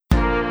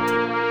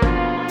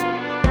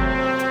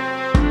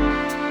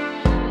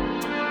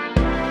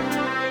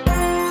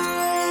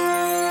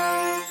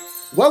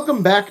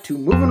Welcome back to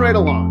Moving Right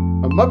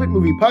Along, a Muppet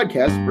movie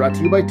podcast brought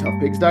to you by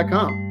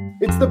ToughPigs.com.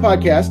 It's the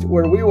podcast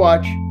where we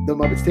watch The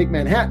Muppets Take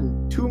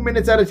Manhattan 2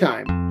 minutes at a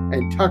time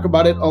and talk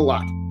about it a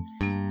lot.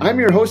 I'm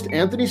your host,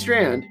 Anthony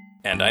Strand.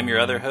 And I'm your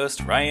other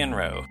host, Ryan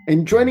Rowe.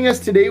 And joining us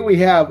today, we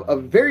have a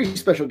very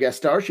special guest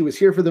star. She was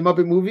here for the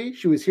Muppet movie.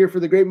 She was here for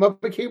The Great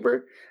Muppet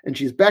Caper. And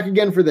she's back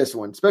again for this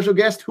one. Special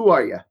guest, who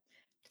are you?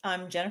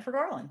 I'm Jennifer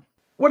Garland.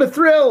 What a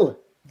thrill!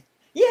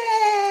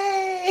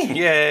 Yay!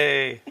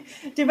 Yay!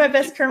 Do my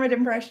best Kermit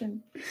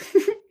impression.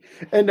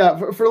 And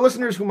for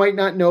listeners who might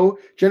not know,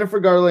 Jennifer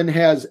Garland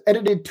has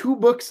edited 2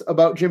 books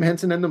about Jim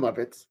Henson and the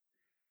Muppets.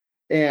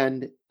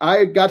 And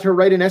I got to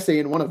write an essay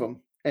in one of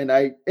them. And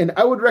I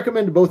would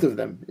recommend both of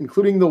them,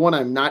 including the one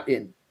I'm not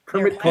in,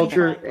 Kermit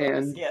Culture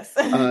and yes.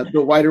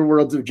 The Wider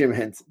Worlds of Jim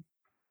Henson.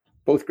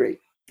 Both great.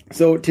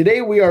 So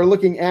today we are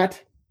looking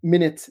at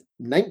minutes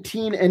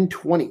 19 and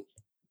 20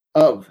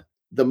 of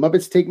The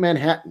Muppets Take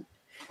Manhattan.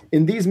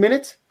 In these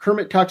minutes,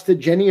 Kermit talks to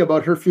Jenny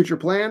about her future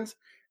plans,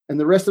 and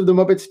the rest of the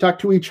Muppets talk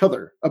to each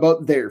other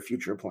about their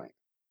future plan.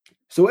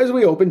 So as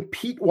we open,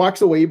 Pete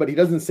walks away, but he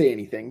doesn't say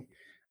anything,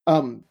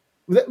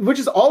 which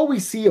is all we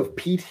see of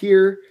Pete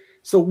here.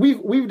 So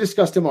we've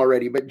discussed him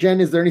already, but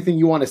Jen, is there anything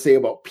you want to say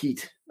about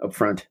Pete up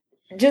front?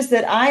 Just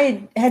that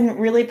I hadn't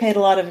really paid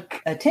a lot of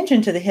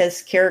attention to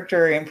his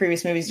character in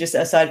previous movies, just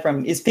aside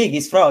from is pig,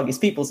 is frog, is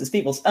peoples, is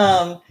peoples.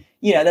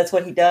 That's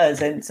what he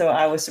does. And so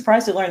I was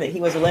surprised to learn that he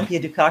was Olympia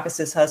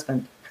Dukakis'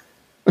 husband.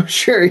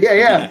 Sure.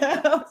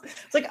 Yeah.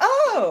 It's like,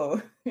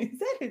 oh, is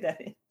that who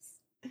that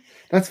is?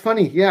 That's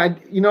funny. Yeah.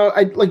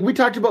 We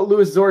talked about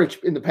Louis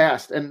Zorich in the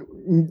past, and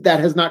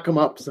that has not come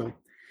up. So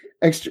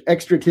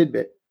extra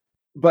tidbit.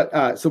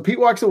 But so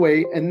Pete walks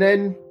away, and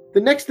then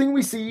the next thing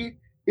we see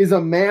is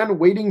a man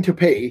waiting to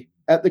pay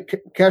at the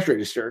cash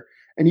register,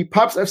 and he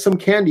pops some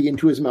candy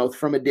into his mouth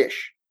from a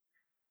dish.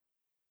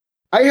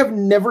 I have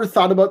never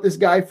thought about this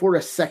guy for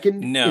a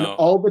second in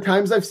all the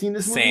times I've seen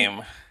this movie.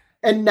 Same.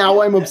 And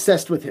now I'm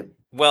obsessed with him.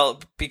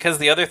 Well, because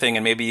the other thing,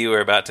 and maybe you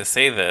were about to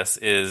say this,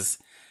 is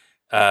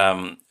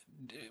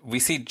we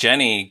see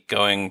Jenny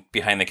going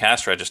behind the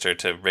cash register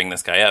to ring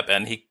this guy up,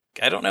 and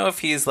I don't know if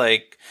he's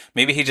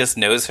maybe he just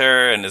knows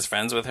her and is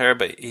friends with her,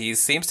 but he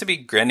seems to be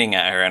grinning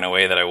at her in a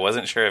way that I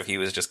wasn't sure if he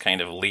was just kind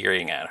of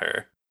leering at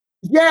her.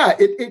 Yeah,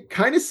 it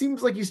kind of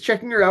seems like he's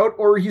checking her out,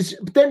 or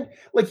but then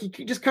he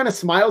just kind of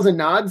smiles and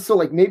nods. So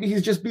maybe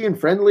he's just being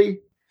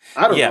friendly.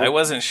 I don't know. Yeah, I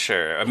wasn't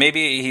sure. Or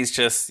maybe he's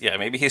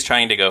maybe he's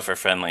trying to go for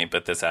friendly,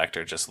 but this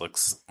actor just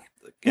looks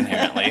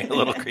inherently a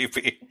little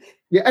creepy.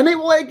 Yeah, and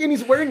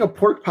he's wearing a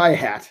pork pie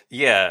hat.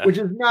 Yeah, which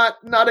is not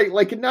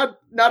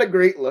a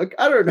great look.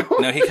 I don't know.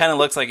 No, he kind of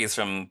looks like he's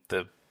from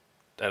the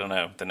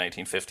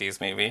 1950s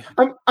maybe.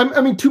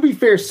 I mean, to be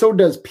fair, so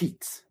does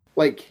Pete's.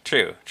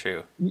 True.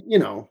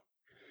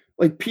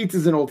 Pete's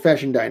is an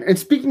old-fashioned diner. And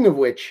speaking of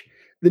which,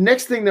 the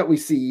next thing that we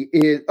see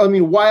is,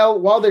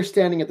 while they're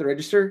standing at the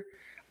register,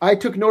 I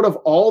took note of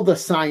all the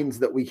signs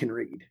that we can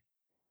read.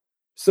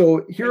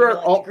 So here are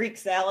all Greek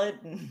salad.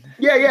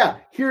 Yeah.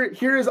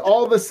 Here is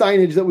all the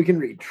signage that we can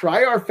read.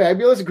 Try our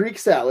fabulous Greek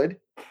salad,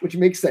 which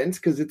makes sense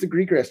because it's a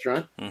Greek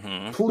restaurant.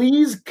 Mm-hmm.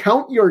 Please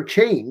count your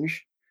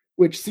change,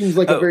 which seems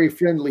like a very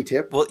friendly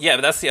tip. Well, yeah,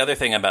 but that's the other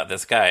thing about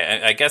this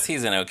guy. I guess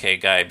he's an okay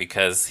guy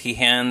because he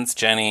hands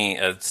Jenny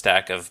a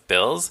stack of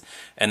bills,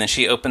 and then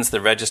she opens the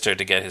register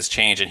to get his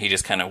change, and he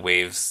just kind of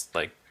waves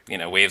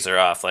her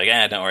off,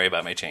 don't worry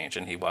about my change,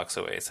 and he walks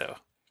away. So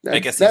I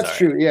guess that's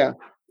true.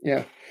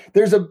 Yeah.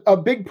 There's a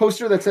big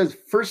poster that says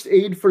 "First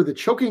Aid for the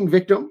Choking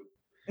Victim,"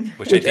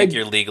 which I think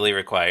you're legally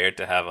required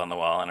to have on the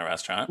wall in a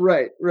restaurant.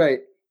 Right.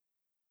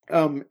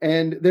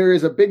 And there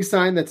is a big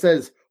sign that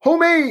says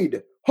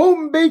 "Homemade,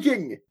 Home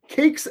Baking,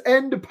 Cakes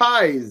and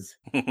Pies,"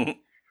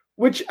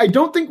 which I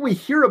don't think we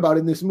hear about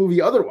in this movie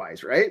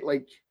otherwise, right?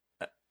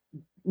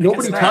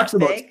 Nobody talks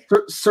about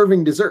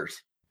serving dessert.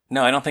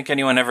 No, I don't think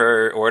anyone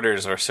ever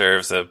orders or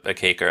serves a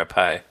cake or a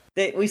pie.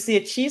 We see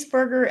a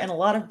cheeseburger and a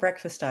lot of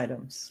breakfast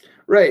items.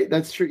 Right,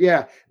 that's true.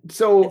 Yeah.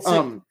 So,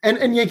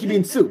 and Yankee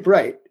bean soup,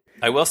 right?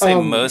 I will say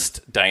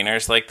most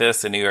diners like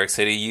this in New York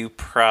City, you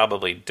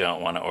probably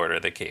don't want to order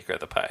the cake or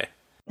the pie.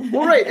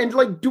 Well, right.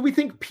 And do we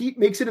think Pete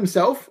makes it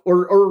himself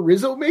or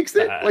Rizzo makes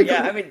it?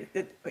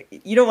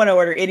 You don't want to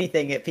order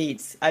anything at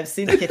Pete's. I've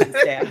seen the kitchen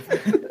staff.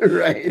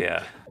 Right.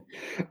 Yeah.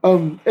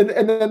 And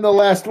then the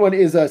last one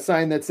is a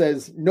sign that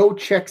says "No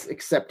checks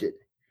accepted."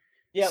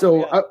 Yeah.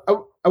 So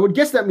I would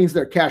guess that means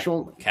they're cash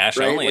only. Cash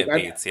only at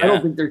Pete's. Yeah. I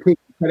don't think they're taking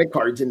credit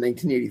cards in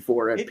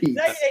 1984 at Pete's.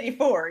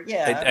 1984.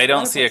 Yeah. I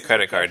don't see a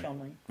credit card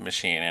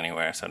machine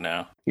anywhere. So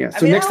no. Yeah.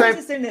 So next time, I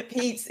always assume that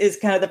Pete's is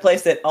kind of the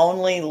place that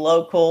only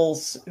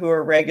locals who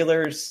are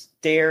regulars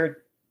dare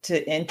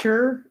to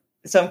enter.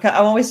 So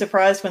I'm always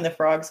surprised when the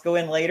frogs go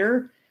in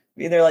later.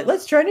 They're like,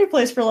 let's try a new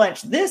place for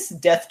lunch. This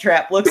death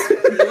trap looks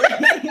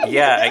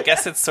Yeah, I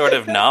guess it's sort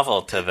of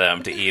novel to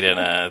them to eat in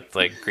a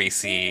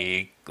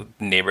greasy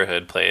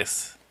neighborhood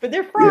place. But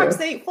they're frogs,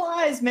 they eat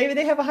flies. Maybe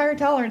they have a higher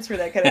tolerance for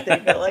that kind of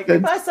thing. But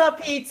if I saw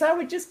Pete's, I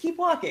would just keep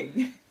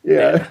walking.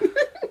 Yeah.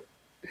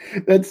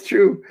 That's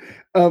true.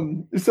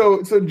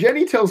 So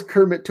Jenny tells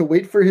Kermit to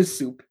wait for his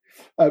soup,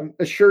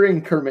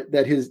 assuring Kermit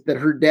that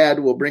her dad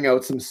will bring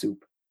out some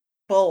soup.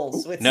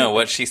 Bowls with No, soup.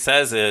 what she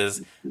says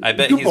is, I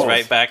bet Soup he's bowls.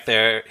 right back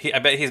there. I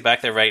bet he's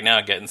back there right now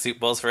getting soup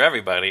bowls for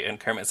everybody. And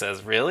Kermit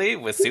says, really?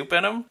 With soup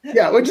in them?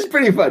 Yeah, which is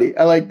pretty funny.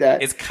 I like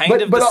that. It's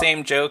kind of the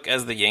same joke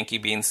as the Yankee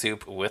bean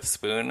soup with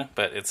spoon,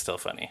 but it's still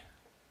funny.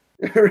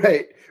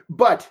 Right.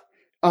 But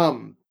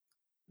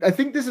I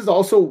think this is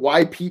also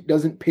why Pete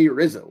doesn't pay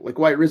Rizzo, like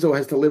why Rizzo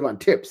has to live on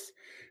tips.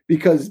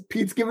 Because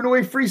Pete's giving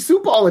away free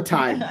soup all the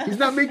time. He's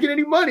not making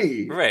any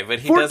money. Right, but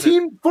he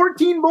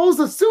 14 bowls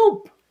of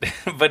soup.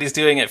 But he's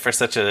doing it for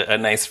such a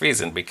nice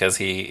reason, because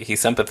he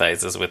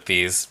sympathizes with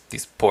these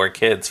poor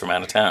kids from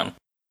out of town.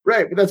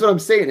 Right, but that's what I'm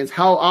saying is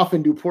how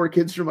often do poor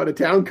kids from out of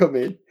town come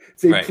in,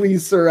 say, Right.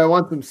 please, sir, I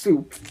want some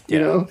soup, you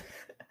Yeah. know?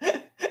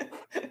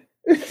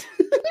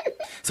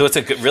 So it's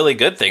a really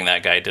good thing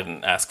that guy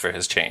didn't ask for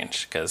his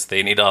change, because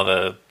they need all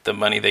the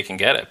money they can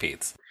get at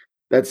Pete's.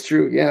 That's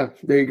true. Yeah,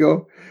 there you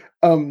go.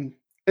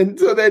 And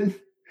so then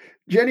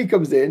Jenny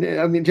comes in.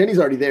 I mean, Jenny's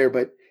already there,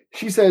 but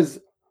she says,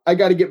 I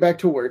got to get back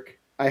to work.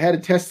 I had a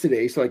test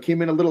today, so I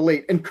came in a little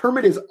late. And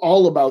Kermit is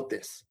all about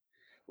this.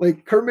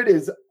 Like, Kermit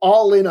is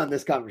all in on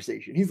this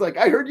conversation. He's like,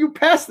 I heard you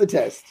passed the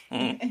test.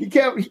 He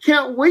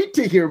can't wait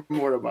to hear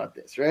more about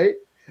this, right?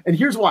 And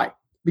here's why.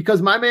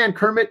 Because my man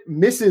Kermit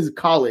misses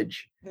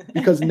college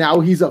because now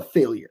he's a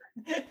failure.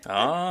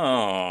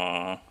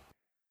 Oh.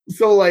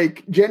 So,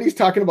 like, Jenny's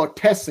talking about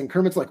tests, and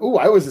Kermit's like, oh,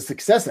 I was a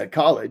success at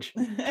college.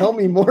 Tell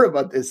me more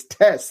about this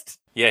test.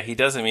 Yeah, he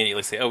does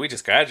immediately say, oh, we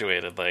just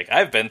graduated. Like,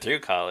 I've been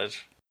through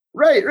college.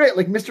 Right.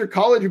 Like, Mr.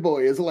 College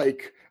Boy is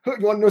like,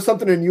 you want to know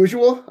something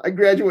unusual? I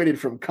graduated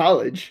from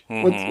college.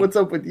 What's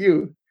up with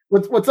you?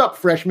 What's up,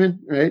 freshman?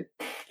 Right?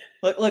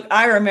 Look,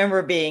 I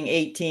remember being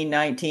 18,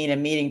 19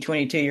 and meeting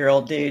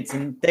 22-year-old dudes,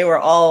 and they were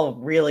all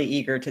really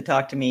eager to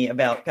talk to me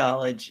about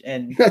college.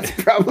 And That's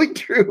probably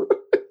true.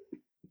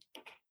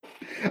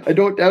 I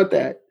don't doubt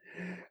that.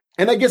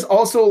 And I guess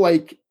also,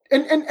 like,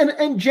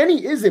 and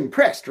Jenny is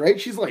impressed, right?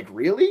 She's like,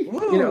 really?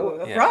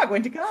 ooh, a frog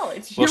went to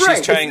college. Well, You're she's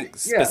right. trying,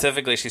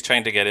 specifically, she's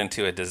trying to get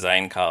into a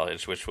design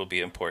college, which will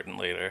be important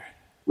later.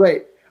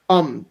 Right.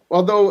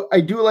 Although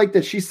I do like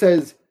that she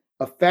says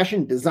a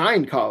fashion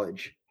design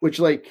college, which,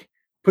 like,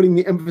 putting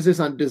the emphasis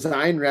on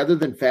design rather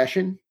than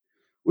fashion,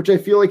 which I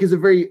feel like is a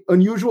very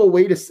unusual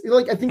way to,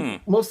 like, I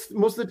think most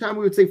of the time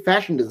we would say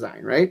fashion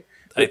design, right?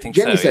 But I think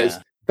Jenny so, says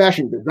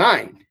fashion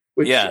design.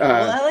 Which, Yeah.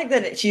 Well, I like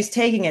that she's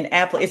taking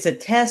it's a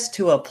test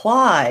to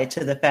apply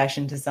to the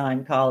fashion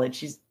design college.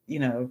 She's,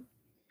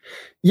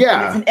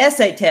 yeah. it's an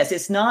essay test.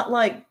 It's not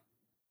like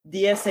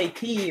the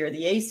SAT or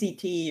the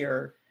ACT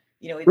or,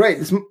 it's, Right.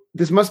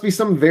 This must be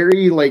some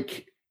very,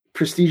 like,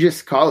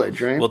 prestigious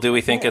college, right? Well, do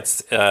we think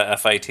it's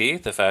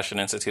FIT, the Fashion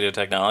Institute of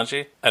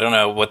Technology? I don't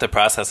know what the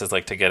process is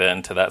like to get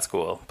into that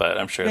school, but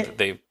I'm sure that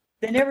They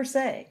never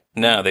say.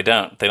 No, they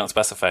don't. They don't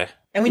specify.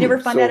 And we never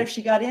find out if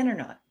she got in or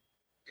not.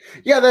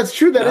 Yeah, that's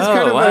true. That is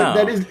wow.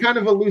 that is kind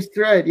of a loose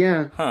thread.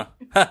 Yeah. Huh.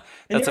 They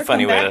That's never a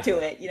funny come way back to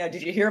it.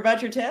 Did you hear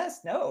about your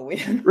test? No, we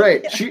didn't.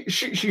 Right. She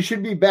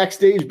should be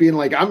backstage being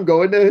like, I'm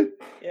going to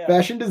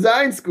fashion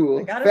design school.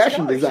 I got a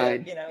Fashion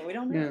scholarship, design. we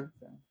don't know.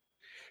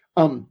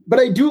 Yeah. But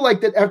I do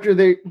like that after at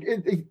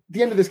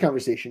the end of this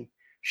conversation,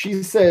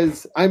 she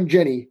says, I'm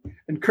Jenny,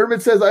 and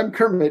Kermit says, I'm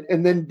Kermit,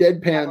 and then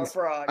deadpans,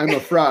 I'm a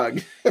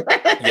frog.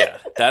 Yeah,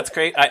 that's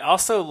great. I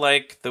also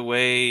like the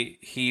way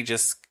he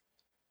just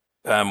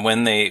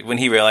when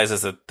he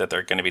realizes that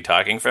they're going to be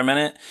talking for a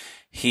minute,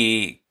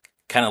 he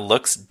kind of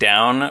looks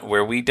down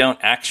where we don't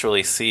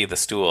actually see the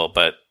stool,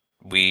 but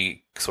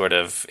we sort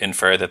of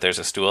infer that there's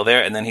a stool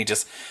there, and then he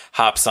just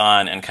hops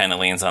on and kind of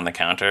leans on the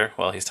counter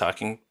while he's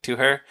talking to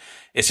her.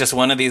 It's just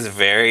one of these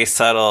very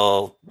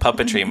subtle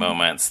puppetry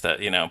moments that,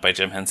 by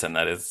Jim Henson,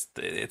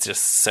 it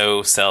just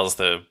so sells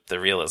the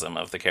realism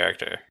of the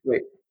character.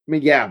 Right. I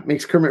mean, yeah,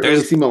 makes Kermit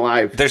really seem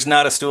alive. There's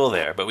not a stool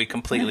there, but we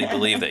completely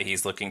believe that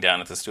he's looking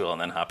down at the stool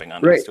and then hopping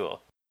onto Right. the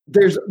stool.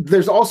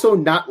 There's also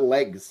not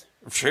legs.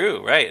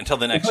 True, right, until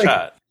the next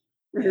shot.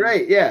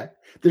 Right, yeah.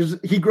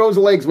 He grows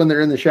legs when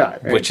they're in the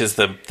shot. Right? Which is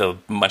the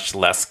much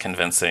less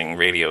convincing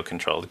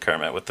radio-controlled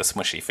Kermit with the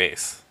smushy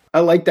face.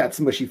 I like that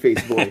smushy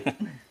face boy.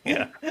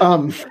 Yeah.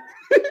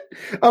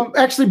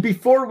 Actually,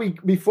 before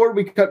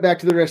we cut back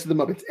to the rest of the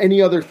Muppets,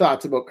 any other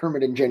thoughts about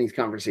Kermit and Jenny's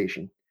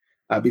conversation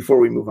before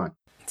we move on?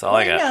 That's all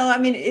I got.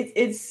 I mean,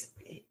 it's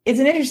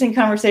an interesting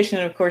conversation,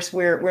 and of course,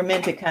 we're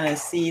meant to kind of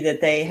see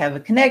that they have a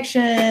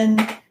connection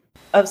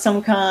of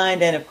some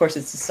kind, and of course,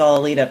 it's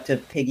all lead up to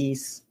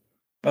Piggy's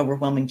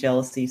overwhelming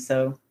jealousy.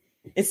 So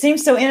it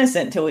seems so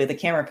innocent until the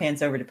camera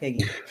pans over to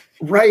Piggy.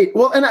 Right.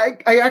 Well, and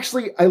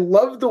I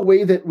love the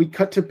way that we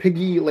cut to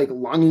Piggy, like,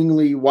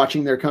 longingly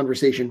watching their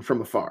conversation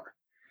from afar,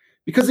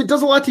 because it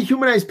does a lot to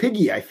humanize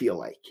Piggy. I feel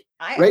like,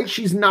 right?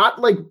 She's not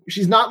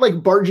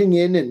like barging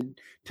in and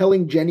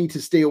telling Jenny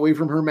to stay away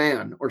from her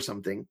man or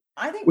something.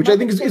 I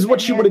think is what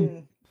she would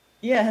have.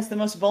 Yeah, has the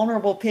most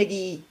vulnerable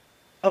Piggy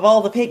of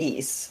all the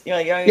piggies. Yeah.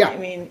 I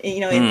mean,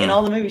 in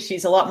all the movies,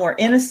 she's a lot more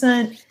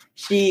innocent.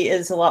 She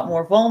is a lot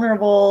more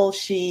vulnerable.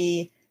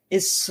 She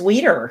is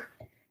sweeter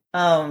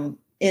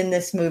in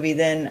this movie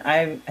than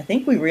I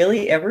think we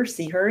really ever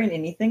see her in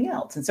anything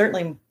else, and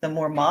certainly the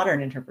more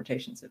modern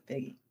interpretations of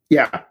Piggy.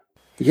 Yeah. I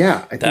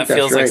think that that's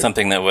feels right. like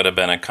something that would have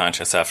been a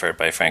conscious effort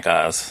by Frank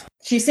Oz.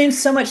 She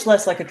seems so much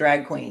less like a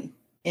drag queen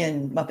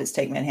in Muppets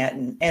Take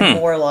Manhattan, and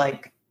more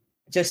like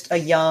just a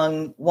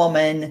young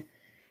woman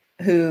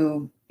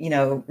who,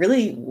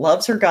 really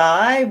loves her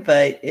guy,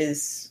 but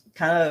is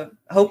kind of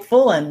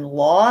hopeful and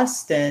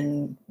lost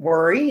and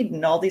worried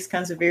and all these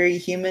kinds of very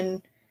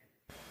human,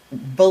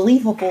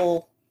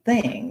 believable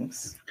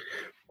things.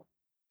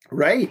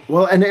 Right.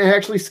 Well, and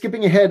actually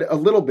skipping ahead a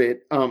little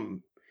bit,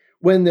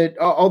 when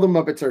all the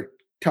Muppets are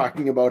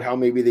talking about how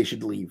maybe they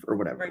should leave or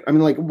whatever. Right. I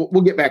mean, like,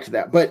 we'll get back to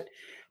that. But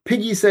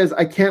Piggy says,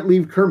 "I can't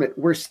leave Kermit.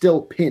 We're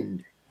still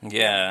pinned."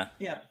 Yeah.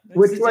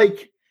 Which,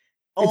 like,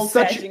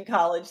 old-fashioned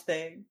college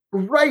thing.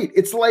 Right.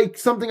 It's like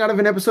something out of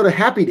an episode of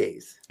Happy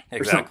Days.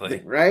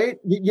 Exactly. Right.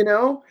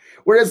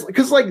 Whereas,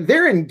 because, like,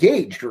 they're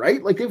engaged,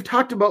 right? Like, they've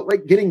talked about,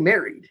 like, getting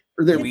married.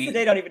 Or they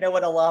don't even know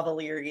what a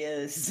lavalier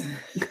is.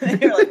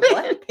 They're like,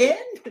 what?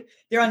 Pinned?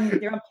 They're on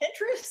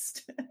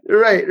Pinterest.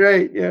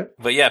 Right. Yeah.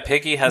 But yeah,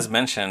 Piggy has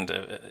mentioned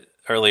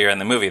earlier in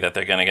the movie that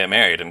they're going to get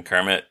married, and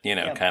Kermit,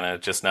 kind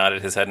of just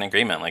nodded his head in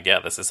agreement. Like, yeah,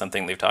 this is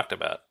something they've talked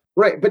about.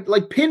 Right, but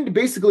like pinned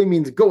basically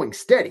means going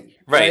steady.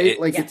 Right.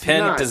 Like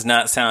pinned does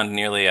not sound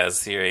nearly as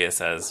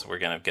serious as we're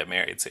going to get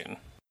married soon.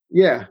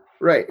 Yeah,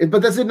 right.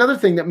 But that's another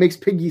thing that makes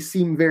Piggy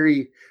seem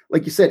very,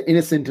 like you said,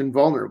 innocent and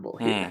vulnerable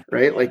here,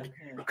 right?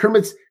 Yeah.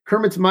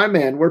 Kermit's my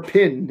man. We're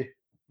pinned.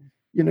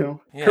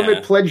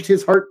 Kermit pledged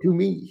his heart to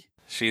me.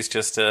 She's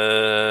just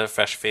a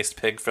fresh-faced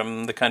pig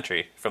from the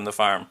country, from the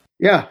farm.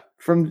 Yeah,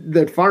 from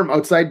the farm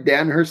outside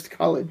Danhurst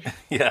College.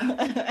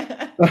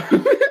 Yeah.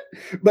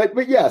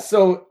 But yeah,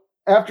 so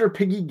after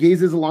Piggy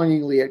gazes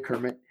longingly at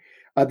Kermit,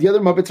 the other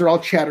Muppets are all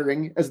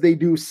chattering, as they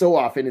do so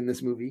often in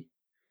this movie.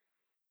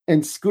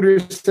 And Scooter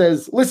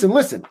says,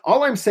 listen,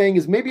 all I'm saying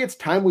is maybe it's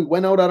time we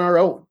went out on our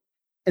own.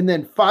 And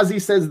then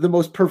Fozzie says the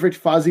most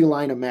perfect Fozzie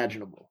line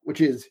imaginable, which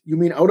is, you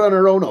mean out on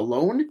our own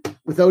alone?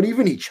 Without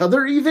even each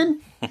other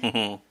even?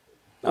 Fozzie.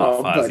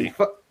 Buddy.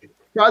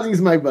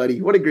 Fozzie's my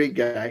buddy. What a great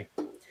guy.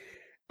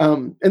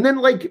 And then,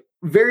 like,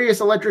 various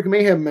Electric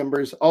Mayhem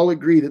members all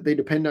agree that they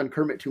depend on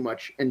Kermit too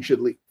much and should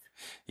leave.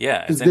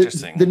 Yeah, it's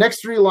interesting. The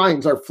next three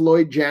lines are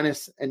Floyd,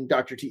 Janice, and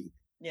Dr. T.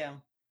 Yeah.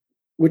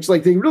 Which,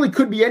 like, they really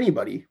could be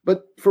anybody,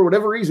 but for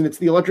whatever reason, it's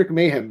the Electric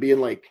Mayhem being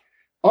like,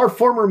 our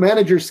former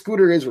manager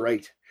Scooter is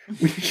right.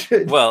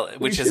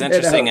 Which is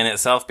interesting in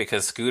itself,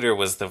 because Scooter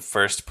was the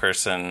first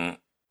person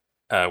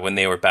when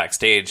they were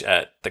backstage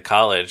at the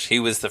college. He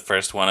was the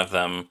first one of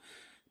them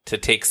to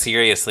take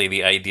seriously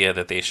the idea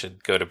that they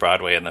should go to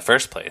Broadway in the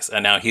first place.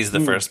 And now he's the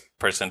first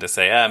person to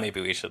say,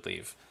 maybe we should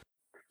leave.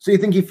 So you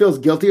think he feels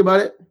guilty about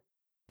it?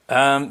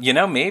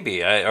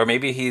 Maybe. Or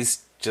maybe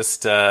he's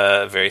just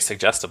very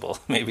suggestible.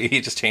 Maybe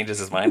he just changes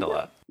his mind a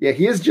lot. Yeah,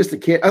 he is just a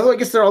kid. Although I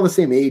guess they're all the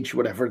same age,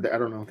 whatever. I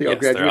don't know. They all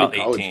graduated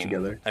college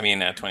together. I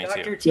mean,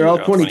 22. They're all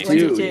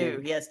 22. Yeah.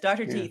 Yes,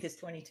 Dr. Teeth is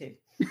 22.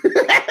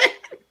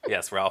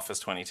 Yes, Ralph is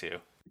 22.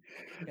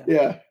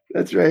 Yeah,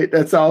 that's right.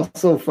 That's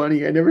also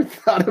funny. I never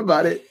thought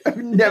about it. I've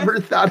never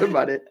thought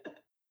about it.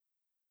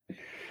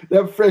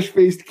 That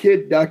fresh-faced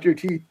kid, Dr.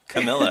 Teeth.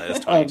 Camilla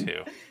is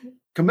 22.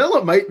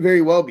 Camilla might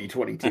very well be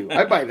 22.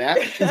 I buy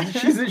that.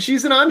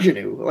 She's an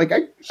ingenue. Like,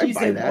 I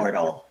buy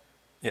immortal.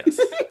 That. Yes.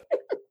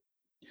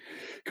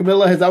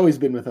 Camilla has always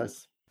been with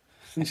us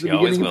since she the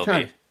beginning of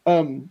time.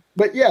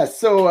 But yeah,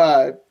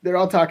 so they're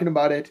all talking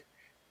about it.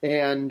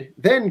 And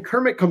then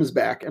Kermit comes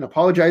back and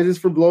apologizes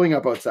for blowing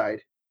up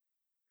outside.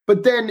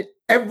 But then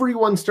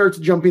everyone starts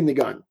jumping the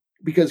gun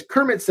because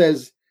Kermit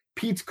says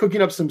Pete's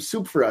cooking up some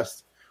soup for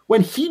us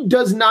when he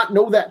does not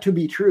know that to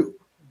be true.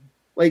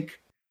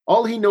 Like,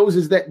 all he knows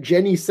is that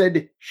Jenny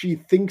said she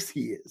thinks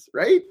he is,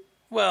 right?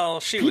 Well,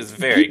 she was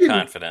very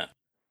confident.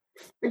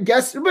 I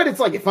guess, but it's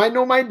like, if I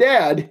know my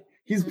dad,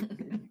 he's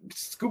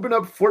scooping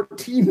up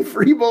 14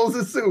 free bowls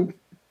of soup.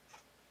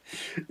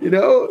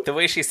 The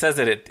way she says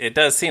it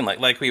does seem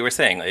like we were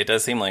saying, it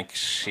does seem like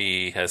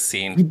she has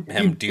seen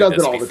him do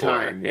this all before. The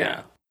time.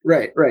 Yeah.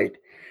 Right.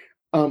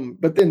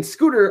 But then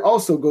Scooter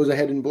also goes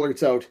ahead and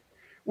blurts out,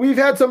 "We've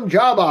had some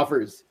job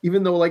offers,"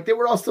 even though, like, they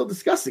were all still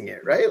discussing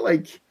it, right?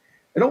 Like,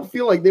 I don't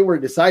feel like they were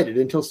decided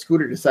until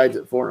Scooter decides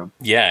it for him.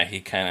 Yeah, he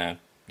kind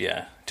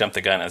of, jumped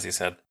the gun, as he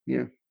said.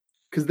 Yeah.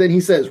 Because then he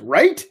says,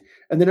 right?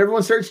 And then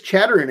everyone starts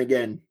chattering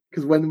again.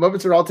 Because when the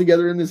Muppets are all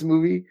together in this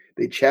movie,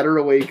 they chatter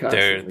away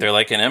constantly. They're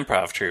like an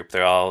improv troupe.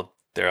 They're all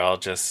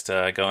just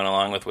going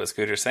along with what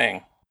Scooter's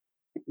saying.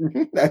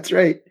 That's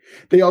right.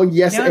 They all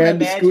yes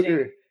and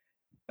Scooter.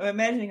 I'm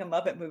imagining a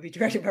Muppet movie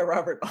directed by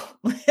Robert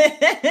Altman.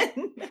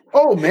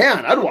 Oh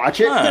man, I'd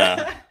watch it.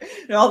 Huh.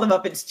 And all the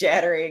Muppets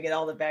chattering and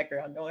all the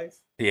background noise.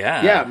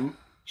 Yeah. Yeah,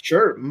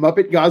 sure.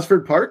 Muppet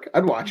Gosford Park.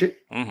 I'd watch it.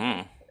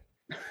 Mm-hmm.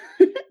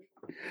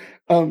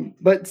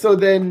 But so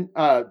then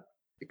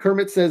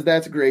Kermit says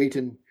that's great,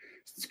 and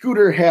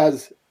Scooter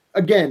has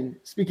again,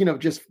 speaking of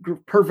just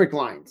perfect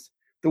lines,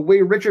 the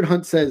way Richard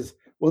Hunt says,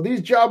 well,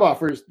 these job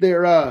offers,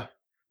 they're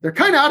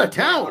kind of out of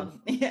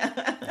town.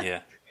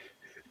 Yeah.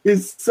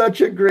 Is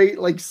such a great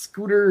like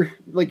Scooter,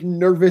 like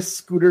nervous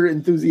Scooter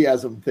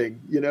enthusiasm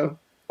thing, you know?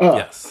 Oh,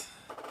 yes.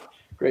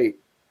 Great.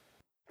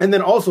 And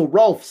then also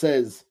Rolf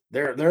says,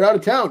 they're out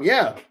of town.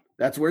 Yeah,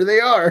 that's where they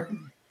are.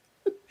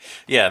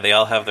 Yeah, they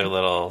all have their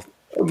little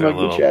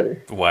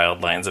chatter.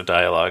 wild lines of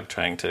dialogue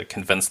trying to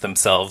convince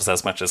themselves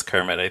as much as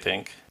Kermit, I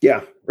think.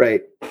 Yeah,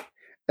 right.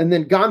 And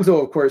then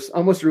Gonzo, of course,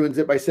 almost ruins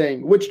it by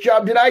saying, which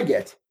job did I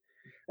get?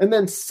 And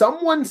then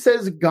someone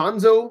says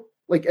Gonzo,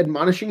 like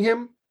admonishing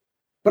him,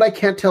 but I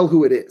can't tell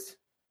who it is.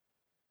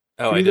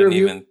 Oh, I didn't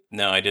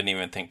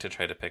even think to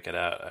try to pick it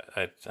out.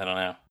 I don't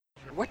know.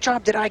 What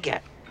job did I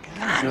get?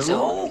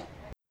 Gonzo.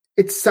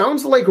 It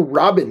sounds like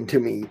Robin to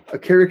me, a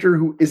character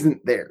who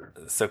isn't there.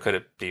 So could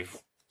it be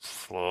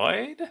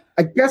Floyd?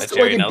 I guess a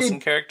Jerry Nelson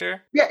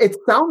character? Yeah, it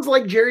sounds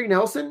like Jerry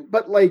Nelson,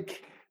 but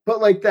like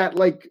that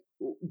like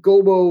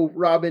Gobo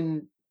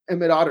Robin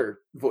Emmett Otter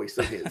voice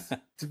of his.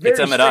 It's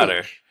Emmett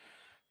Otter.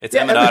 It's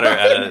Emmett Otter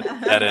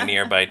at a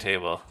nearby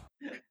table.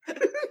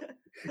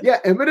 Yeah,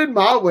 Emmett and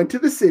Ma went to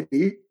the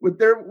city with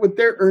their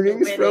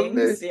earnings from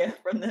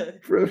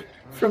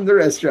the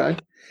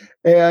restaurant,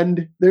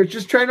 and they're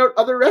just trying out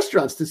other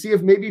restaurants to see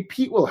if maybe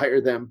Pete will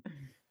hire them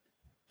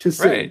to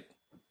sing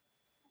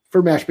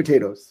for mashed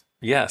potatoes.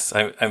 Yes,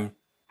 I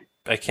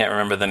can't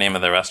remember the name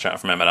of the restaurant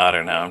from Emmett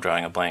Otter now. I'm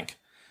drawing a blank.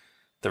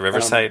 The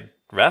Riverside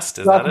Rest,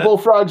 is that it?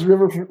 Bullfrogs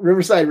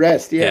Riverside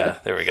Rest. Yeah,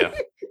 there we go.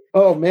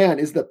 Oh man,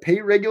 is the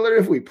pay regular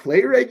if we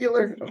play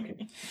regular?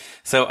 Okay.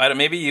 So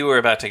maybe you were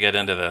about to get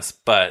into this,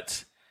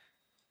 but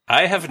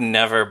I have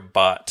never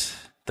bought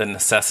the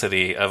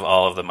necessity of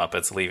all of the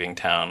Muppets leaving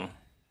town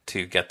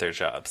to get their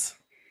jobs.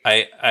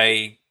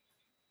 I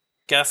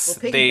guess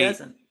Piggy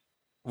doesn't.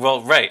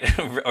 Well, right,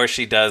 or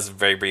she does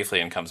very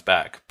briefly and comes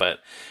back. But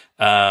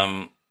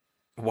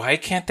why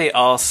can't they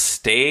all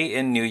stay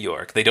in New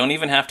York? They don't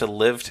even have to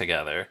live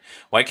together.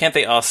 Why can't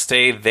they all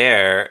stay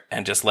there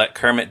and just let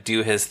Kermit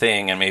do his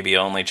thing and maybe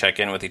only check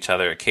in with each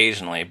other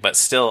occasionally, but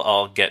still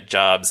all get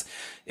jobs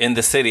in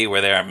the city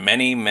where there are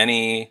many,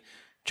 many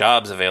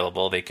jobs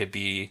available? They could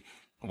be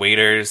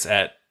waiters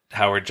at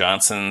Howard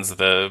Johnson's.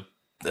 The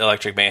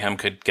Electric Mayhem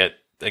could get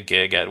a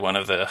gig at one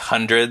of the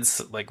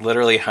hundreds, like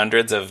literally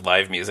hundreds of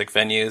live music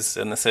venues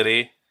in the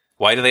city.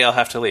 Why do they all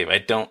have to leave? I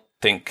don't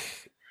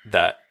think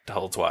that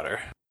holds water.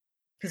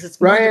 Because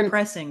it's more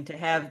depressing to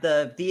have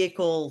the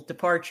vehicle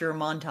departure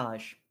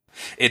montage.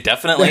 It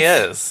definitely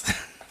is.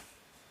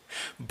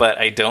 But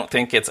I don't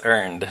think it's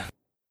earned.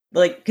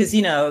 Like, because,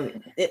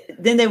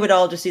 then they would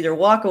all just either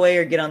walk away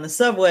or get on the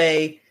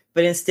subway,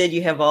 but instead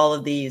you have all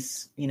of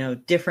these,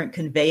 different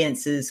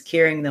conveyances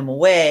carrying them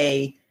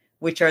away,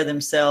 which are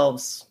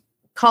themselves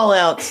call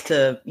outs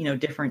to,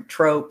 different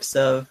tropes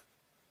of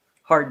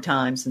hard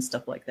times and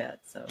stuff like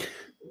that. So,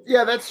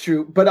 yeah, that's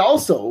true. But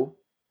also,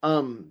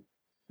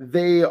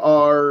 they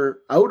are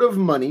out of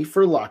money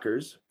for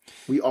lockers.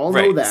 We all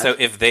know that. So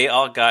if they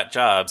all got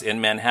jobs in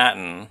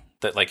Manhattan,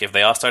 that like if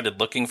they all started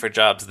looking for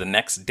jobs the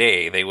next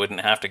day, they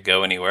wouldn't have to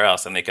go anywhere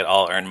else, and they could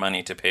all earn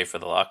money to pay for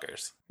the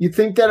lockers. You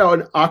think that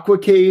an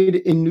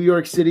Aquacade in New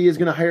York City is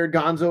going to hire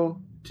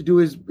Gonzo to do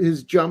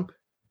his jump?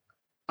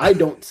 I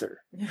don't, sir.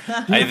 Do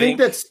you think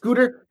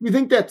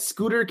that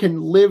Scooter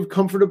can live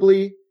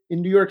comfortably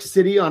in New York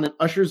City on an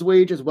usher's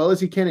wage as well as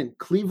he can in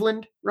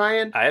Cleveland,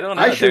 Ryan? I don't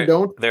know. I sure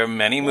don't. There are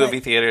many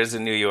movie theaters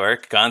in New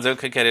York. Gonzo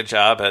could get a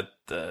job at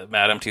the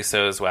Madame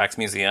Tussauds Wax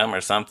Museum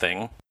or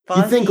something.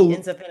 Fonzie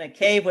ends up in a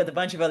cave with a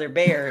bunch of other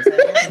bears. I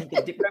don't think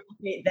you could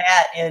replicate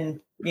that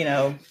in,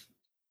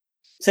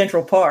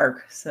 Central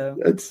Park. So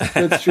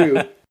that's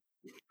true.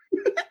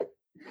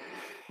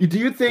 Do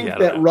you think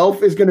that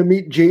Ralph is going to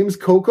meet James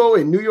Coco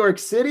in New York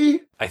City?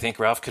 I think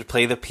Ralph could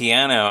play the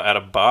piano at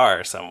a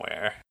bar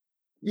somewhere.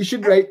 You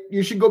should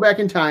go back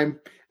in time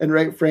and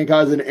write Frank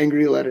Oz an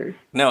angry letter.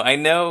 No, I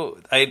know.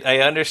 I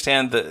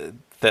understand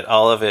that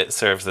all of it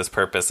serves this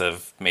purpose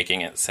of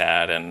making it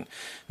sad, and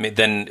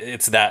then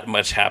it's that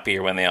much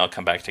happier when they all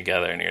come back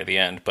together near the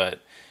end. But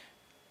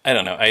I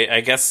don't know.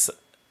 I guess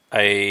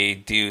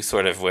I do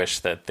sort of wish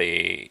that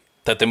the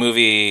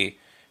movie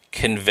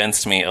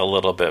convinced me a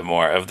little bit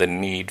more of the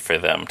need for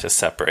them to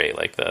separate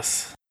like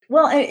this.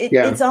 Well,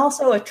 it's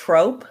also a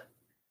trope.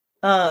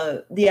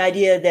 The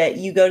idea that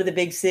you go to the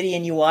big city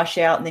and you wash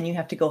out and then you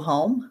have to go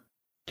home.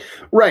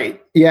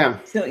 Right. Yeah.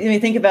 So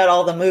think about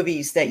all the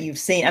movies that you've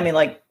seen. I mean,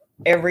 like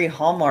every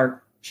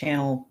Hallmark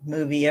Channel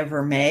movie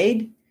ever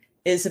made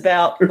is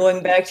about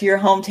going back to your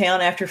hometown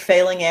after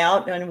failing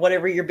out on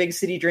whatever your big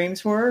city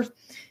dreams were.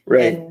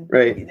 Right.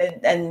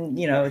 And then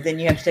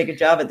you have to take a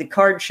job at the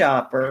card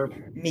shop or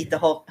meet the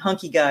whole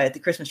hunky guy at the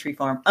Christmas tree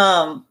farm.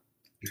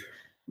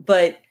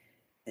 But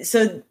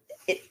so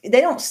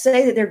they don't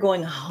say that they're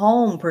going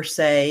home per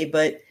se,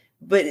 but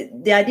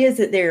the idea is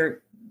that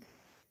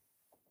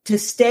to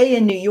stay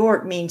in New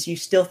York means you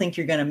still think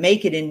you're going to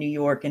make it in New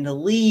York, and to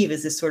leave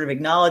is this sort of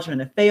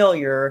acknowledgement of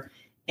failure.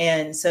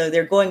 And so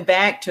they're going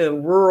back to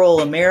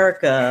rural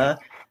America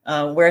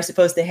where I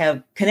suppose they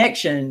have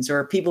connections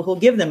or people who'll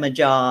give them a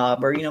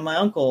job, or my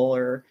uncle,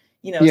 or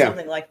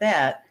something like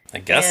that. I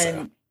guess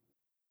so.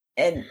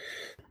 And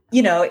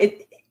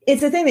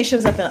it's a thing that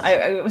shows up.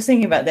 I was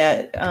thinking about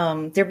that.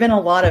 There have been a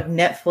lot of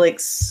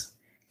Netflix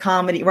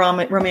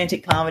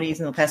romantic comedies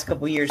in the past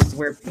couple of years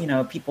where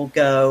people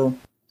go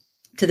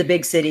to the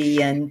big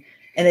city and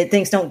that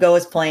things don't go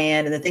as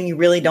planned, and the thing you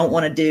really don't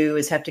want to do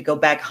is have to go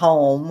back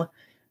home,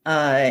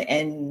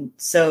 and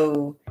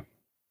so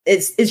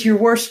it's your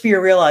worst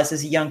fear realized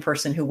as a young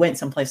person who went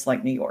someplace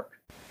like New York,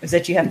 is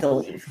that you have to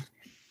leave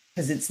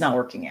because it's not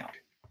working out.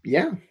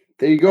 Yeah,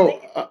 there you go.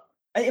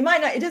 It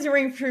might not. It doesn't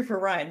ring true for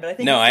Ryan, but I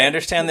think. No, I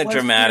understand the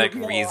dramatic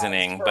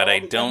reasoning, but I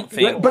don't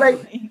think.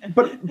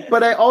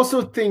 But I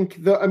also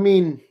think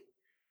the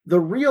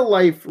real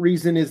life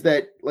reason is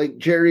that like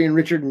Jerry and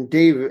Richard and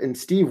Dave and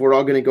Steve were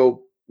all going to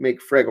go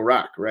make Fraggle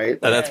Rock, right?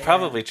 That's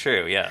probably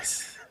true.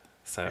 Yes.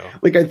 So,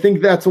 like, I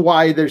think that's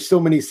why there's so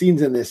many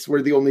scenes in this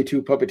where the only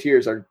two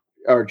puppeteers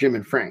are Jim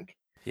and Frank.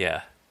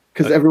 Yeah.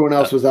 Because everyone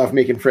else was off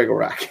making Fraggle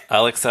Rock.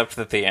 I'll accept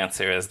that the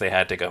answer is they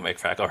had to go make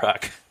Fraggle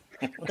Rock.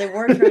 They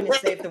were trying to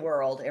save the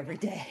world every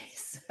day.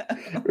 So.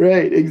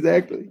 Right,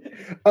 exactly.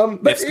 But,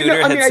 if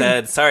Scooter had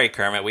said, "Sorry,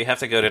 Kermit, we have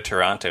to go to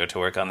Toronto to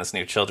work on this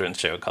new children's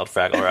show called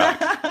Fraggle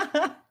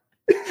Rock,"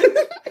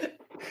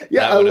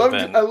 yeah, I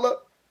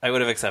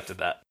would have accepted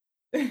that.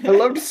 I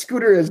loved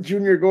Scooter as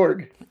Junior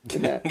Gorg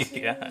in that.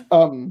 Yeah.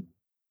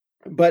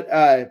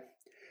 But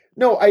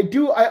no, I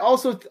do.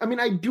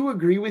 I do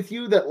agree with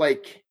you that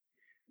like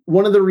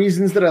one of the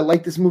reasons that I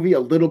like this movie a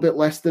little bit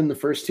less than the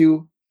first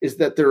two is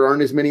that there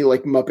aren't as many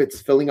like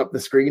Muppets filling up the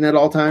screen at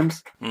all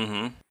times.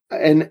 Mm-hmm.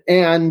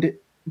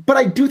 But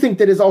I do think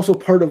that is also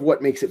part of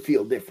what makes it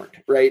feel different,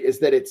 right? Is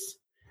that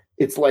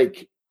it's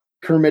like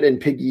Kermit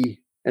and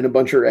Piggy and a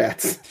bunch of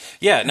rats.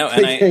 Yeah, no,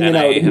 and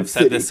I have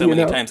said this so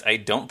many times. I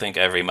don't think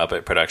every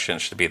Muppet production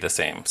should be the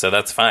same, so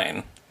that's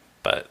fine.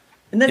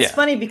 And that's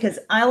funny because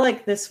I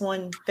like this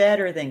one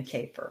better than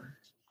Caper.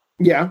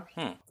 Yeah.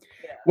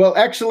 Well,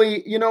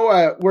 actually,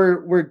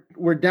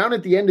 we're down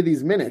at the end of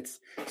these minutes,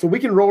 so we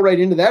can roll right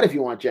into that if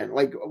you want, Jen.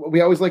 Like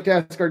we always like to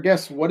ask our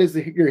guests, what is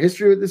your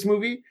history with this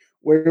movie?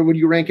 Where would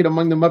you rank it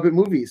among the Muppet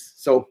movies?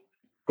 So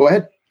go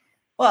ahead.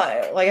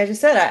 Well, like I just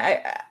said,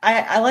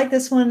 I like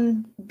this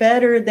one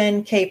better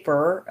than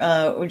Caper.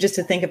 Just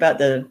to think about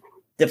the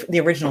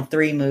original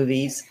three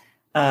movies,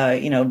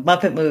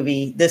 Muppet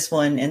movie, this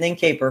one, and then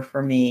Caper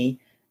for me,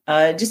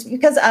 just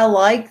because I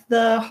like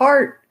the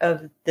heart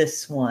of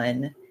this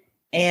one.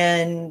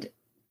 And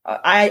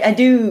I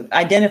do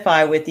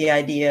identify with the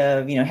idea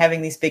of,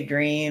 having these big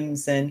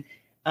dreams and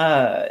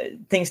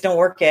things don't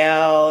work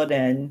out.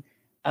 And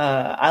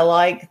I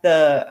like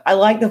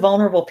the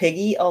vulnerable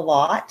Piggy a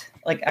lot.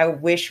 Like, I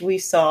wish we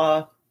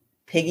saw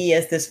Piggy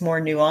as this more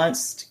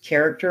nuanced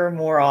character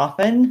more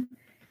often,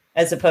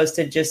 as opposed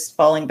to just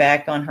falling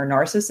back on her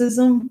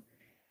narcissism.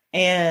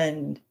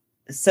 And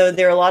so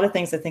there are a lot of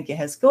things I think it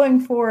has going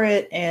for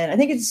it, and I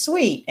think it's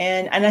sweet.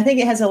 And I think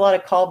it has a lot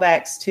of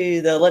callbacks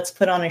to the Let's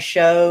Put on a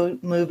Show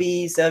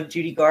movies of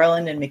Judy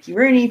Garland and Mickey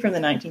Rooney from the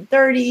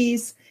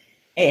 1930s.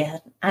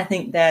 And I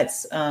think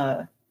that's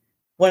one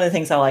of the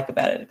things I like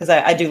about it, because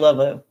I do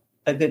love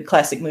a good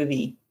classic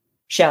movie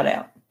shout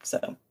out.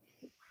 So,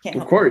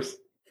 of course.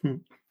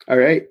 All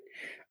right.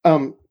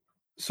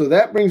 So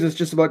that brings us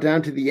just about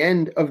down to the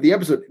end of the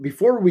episode.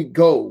 Before we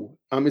go,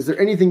 is there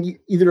anything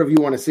either of you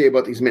want to say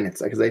about these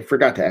minutes? Because I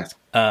forgot to ask.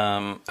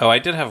 I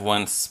did have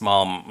one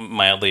small,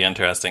 mildly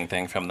interesting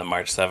thing from the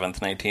March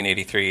 7th,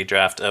 1983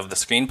 draft of the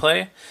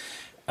screenplay.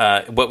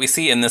 What we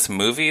see in this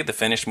movie, the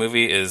finished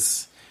movie,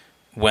 is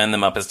when the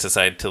Muppets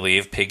decide to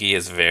leave, Piggy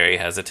is very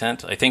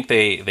hesitant. I think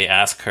they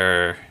ask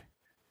her,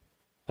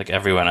 like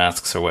everyone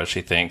asks her what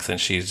she thinks, and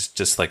she's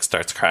just like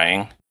starts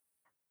crying.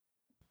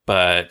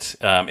 But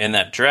in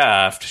that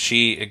draft,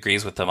 she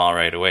agrees with them all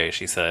right away.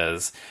 She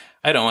says,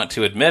 "I don't want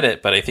to admit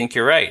it, but I think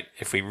you're right.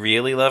 If we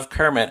really love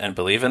Kermit and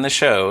believe in the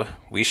show,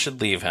 we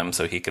should leave him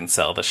so he can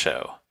sell the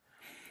show."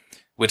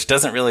 Which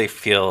doesn't really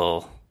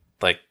feel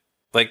like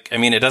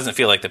it doesn't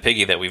feel like the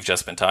Piggy that we've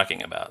just been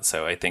talking about.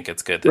 So I think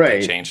it's good that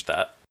they changed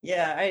that.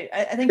 Yeah,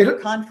 I think the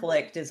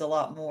conflict is a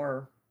lot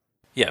more.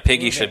 Yeah,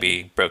 Piggy should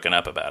be broken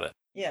up about it.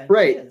 Yeah,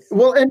 right.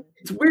 Well, and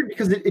it's weird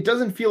because it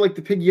doesn't feel like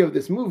the Piggy of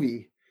this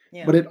movie.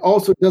 Yeah. But it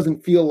also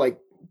doesn't feel like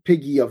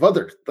Piggy of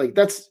others. Like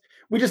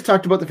we just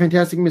talked about the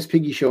Fantastic Miss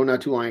Piggy show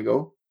not too long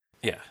ago.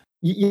 Yeah.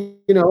 You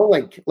know,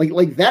 like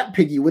that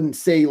Piggy wouldn't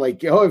say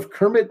like, "Oh, if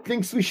Kermit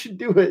thinks we should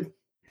do it,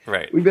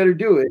 right, we better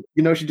do it."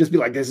 You know, she'd just be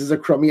like, "This is a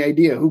crummy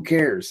idea. Who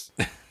cares?"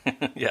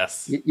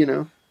 Yes. You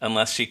know,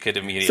 unless she could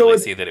immediately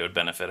see that it would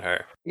benefit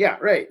her. Yeah.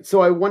 Right.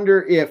 So I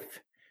wonder if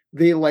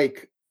they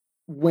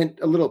went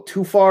a little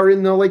too far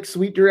in the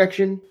sweet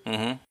direction,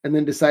 and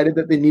then decided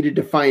that they needed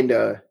to find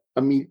a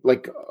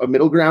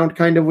middle ground,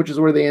 kind of, which is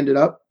where they ended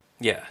up.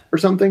 Yeah. Or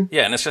something.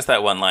 Yeah, and it's just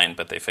that one line,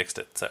 but they fixed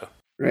it, so.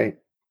 Right.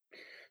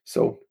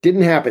 So,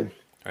 didn't happen.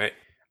 Right.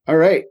 All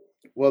right.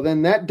 Well,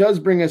 then that does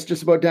bring us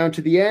just about down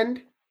to the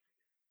end.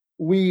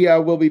 We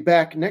will be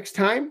back next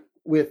time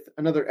with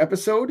another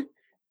episode.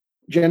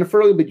 Jennifer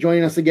will be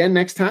joining us again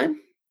next time.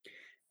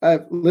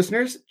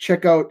 Listeners,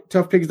 check out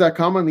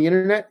toughpigs.com on the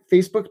internet,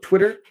 Facebook,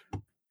 Twitter,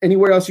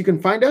 anywhere else you can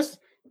find us.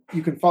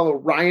 You can follow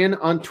Ryan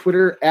on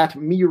Twitter at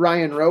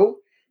 @MeRyanRowe.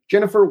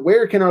 Jennifer,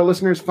 where can our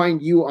listeners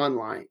find you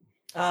online?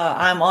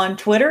 I'm on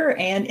Twitter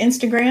and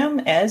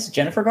Instagram as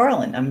Jennifer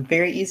Garland. I'm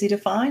very easy to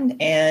find,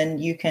 and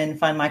you can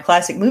find my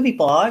classic movie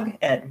blog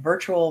at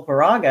Virtual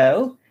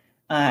Virago.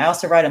 I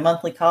also write a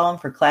monthly column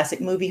for Classic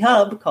Movie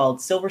Hub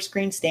called Silver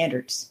Screen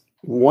Standards.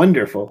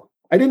 Wonderful.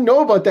 I didn't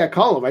know about that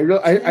column.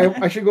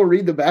 I should go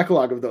read the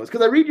backlog of those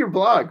because I read your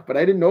blog, but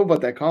I didn't know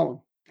about that column.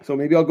 So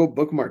maybe I'll go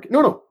bookmark it.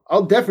 No,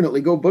 I'll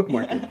definitely go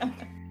bookmark it.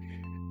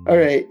 All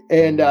right.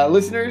 And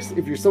listeners,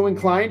 if you're so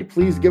inclined,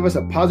 please give us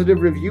a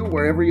positive review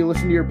wherever you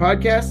listen to your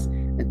podcasts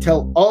and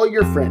tell all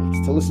your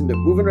friends to listen to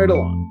Moving Right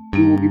Along.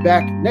 We will be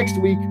back next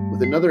week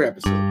with another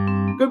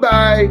episode.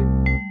 Goodbye.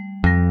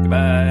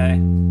 Goodbye.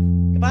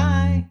 Goodbye.